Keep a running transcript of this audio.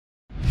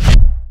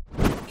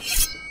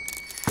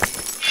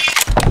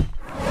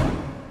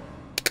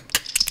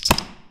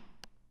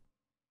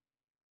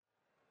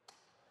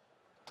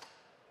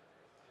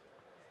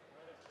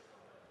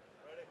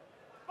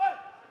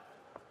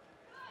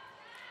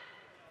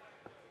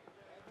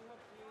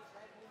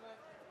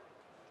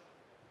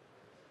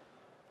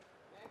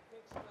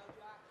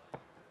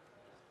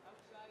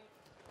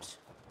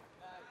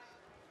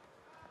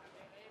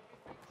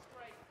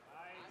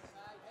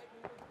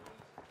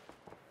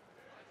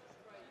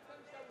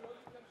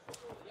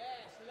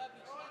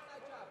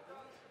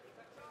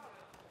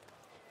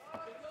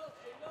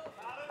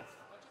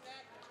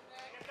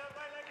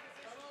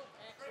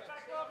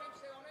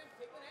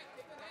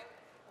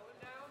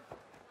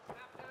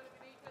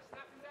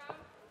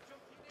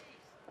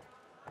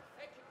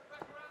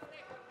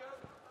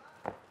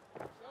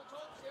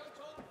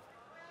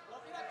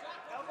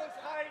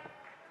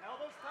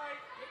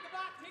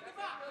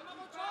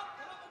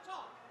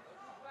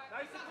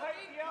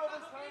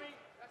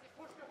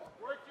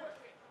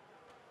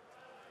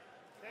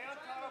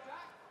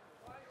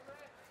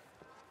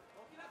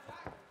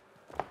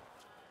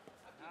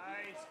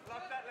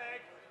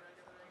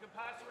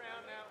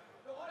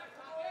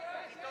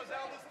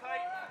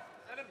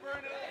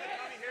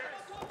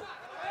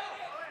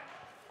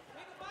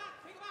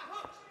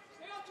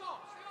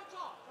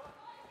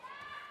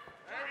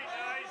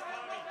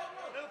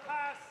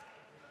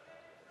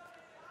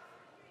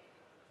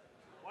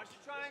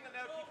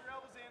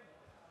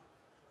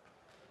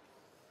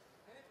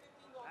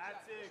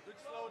Good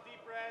slow,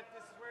 deep breath.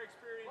 This is where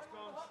experience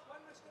comes.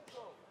 One wrist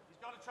control. He's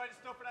got to try to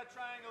stuff for that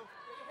triangle.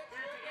 Get your hips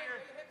Ear to working, ear.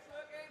 get your hips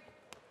working.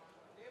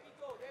 There we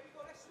go, there we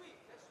go. Let's sweep,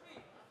 let's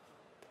sweep.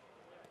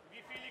 If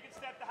you feel you can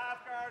step the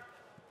half guard.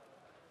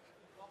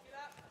 Lock it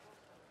up.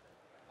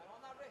 And on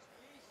that wrist,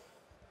 please.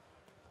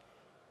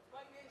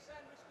 Right there,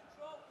 son. Wrist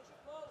control. Push it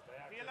close.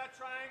 Feel that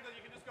triangle.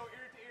 You can just go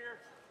ear to ear.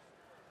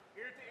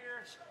 Ear to ear.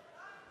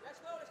 Let's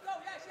go, let's go.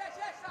 Yes, yes,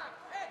 yes, Sam.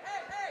 Hey,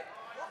 hey, hey.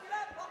 Lock it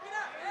up, lock it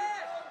up.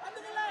 Yeah.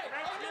 Under the leg,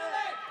 under the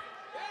leg.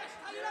 Yes,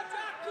 tie it up,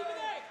 Jack. Keep it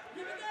there.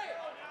 Keep it there.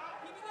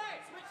 Keep it there.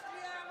 Switch to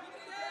the arm. Keep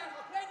it there.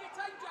 You're playing your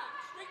time, Jack.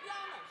 Straighten the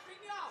arm, man.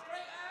 Straighten the arm.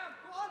 Straight arm.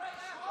 Go on,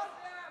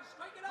 straight arm.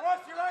 Straighten it up.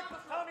 Cross your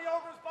ankles, Tommy,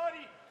 over his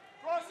body.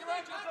 Cross your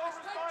ankles over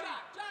his body.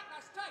 Jack,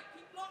 that's tight.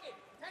 Keep blocking.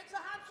 Tense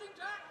the hamstring,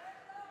 Jack.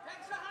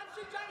 Tense the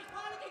hamstring, Jack. He's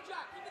panicking,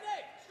 Jack. Keep it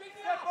there. Straighten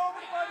the arm. Step over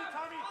the body,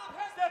 Tommy.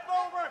 Step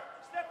over.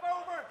 Step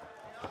over.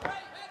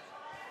 Right, head.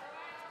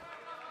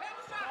 Head,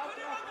 Jack. Put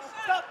it on the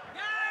side. Stop.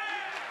 Yeah.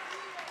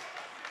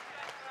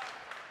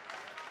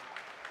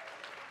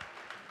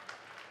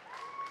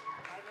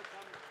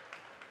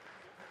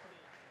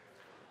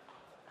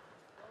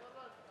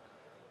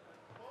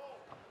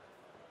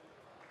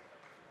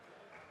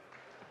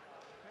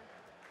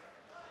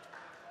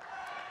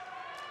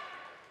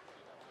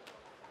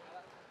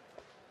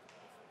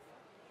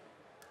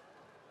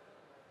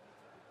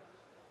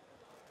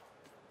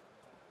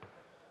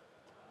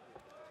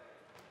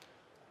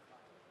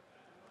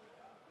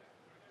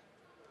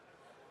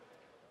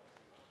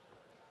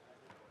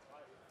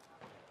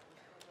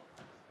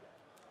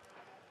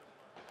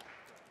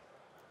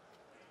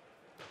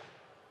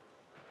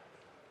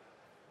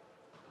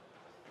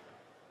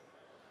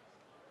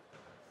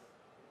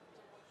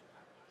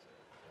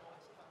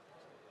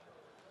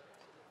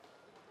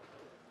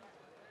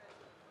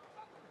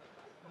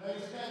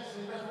 Ladies and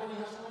gentlemen, the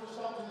referee has